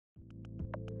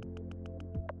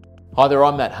Hi there,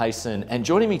 I'm Matt Hayson, and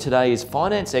joining me today is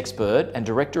finance expert and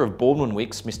director of Baldwin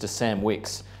Wicks, Mr. Sam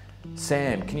Wicks.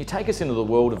 Sam, can you take us into the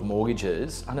world of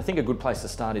mortgages? And I think a good place to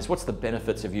start is, what's the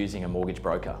benefits of using a mortgage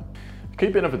broker? The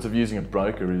key benefits of using a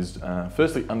broker is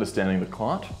firstly understanding the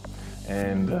client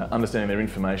and understanding their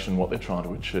information, what they're trying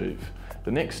to achieve.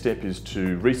 The next step is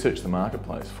to research the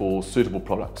marketplace for suitable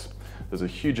products. There's a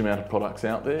huge amount of products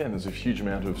out there and there's a huge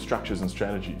amount of structures and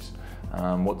strategies.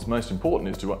 What's most important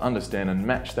is to understand and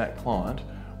match that client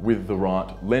with the right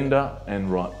lender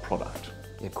and right product.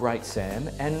 Yeah, great, Sam.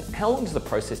 And how long does the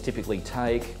process typically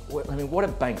take? I mean, what are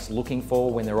banks looking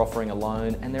for when they're offering a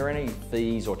loan? And are there any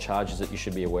fees or charges that you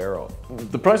should be aware of?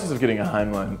 The process of getting a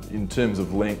home loan in terms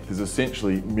of length is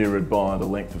essentially mirrored by the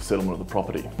length of settlement of the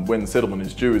property. When the settlement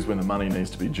is due is when the money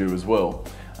needs to be due as well.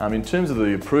 In terms of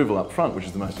the approval up front, which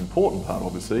is the most important part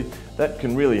obviously, that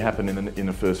can really happen in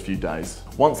the first few days.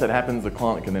 Once that happens, the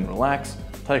client can then relax,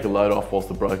 take a load off whilst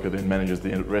the broker then manages the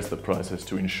rest of the process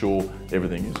to ensure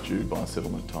everything is due by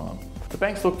settlement time. The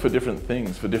banks look for different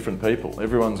things for different people.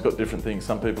 Everyone's got different things.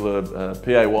 Some people are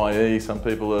PAYE, some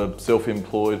people are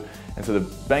self-employed, and so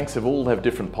the banks all have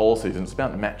different policies, and it's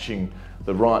about matching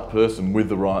the right person with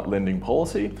the right lending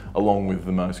policy along with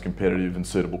the most competitive and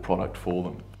suitable product for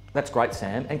them. That's great,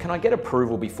 Sam. And can I get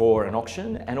approval before an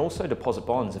auction and also deposit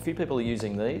bonds? A few people are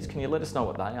using these. Can you let us know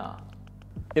what they are?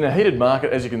 In a heated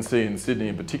market, as you can see in Sydney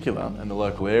in particular and the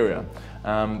local area,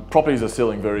 properties are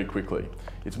selling very quickly.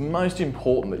 It's most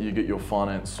important that you get your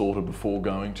finance sorted before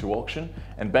going to auction,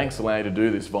 and banks allow you to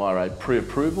do this via a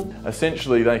pre-approval.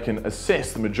 Essentially, they can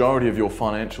assess the majority of your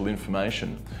financial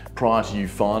information prior to you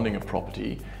finding a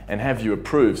property and have you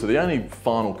approved. So the only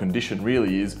final condition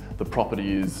really is the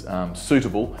property is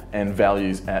suitable and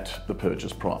values at the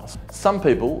purchase price. Some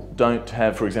people don't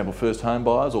have, for example, first home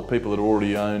buyers or people that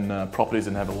already own properties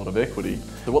and have a lot of equity.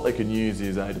 So what they can use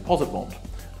is a deposit bond.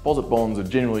 Deposit bonds are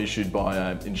generally issued by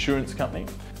an insurance company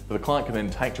that the client can then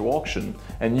take to auction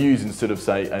and use instead of,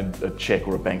 say, a cheque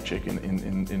or a bank cheque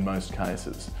in most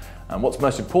cases. What's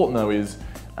most important though is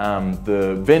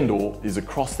the vendor is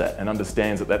across that and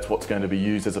understands that that's what's going to be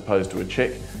used as opposed to a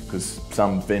cheque, because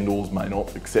some vendors may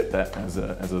not accept that as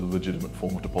a legitimate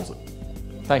form of deposit.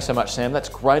 Thanks so much, Sam. That's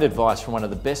great advice from one of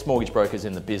the best mortgage brokers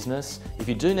in the business. If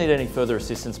you do need any further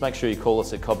assistance, make sure you call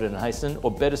us at Cobden & Hayson,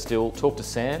 or better still, talk to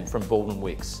Sam from Baldwin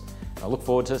Wicks. I look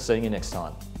forward to seeing you next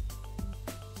time.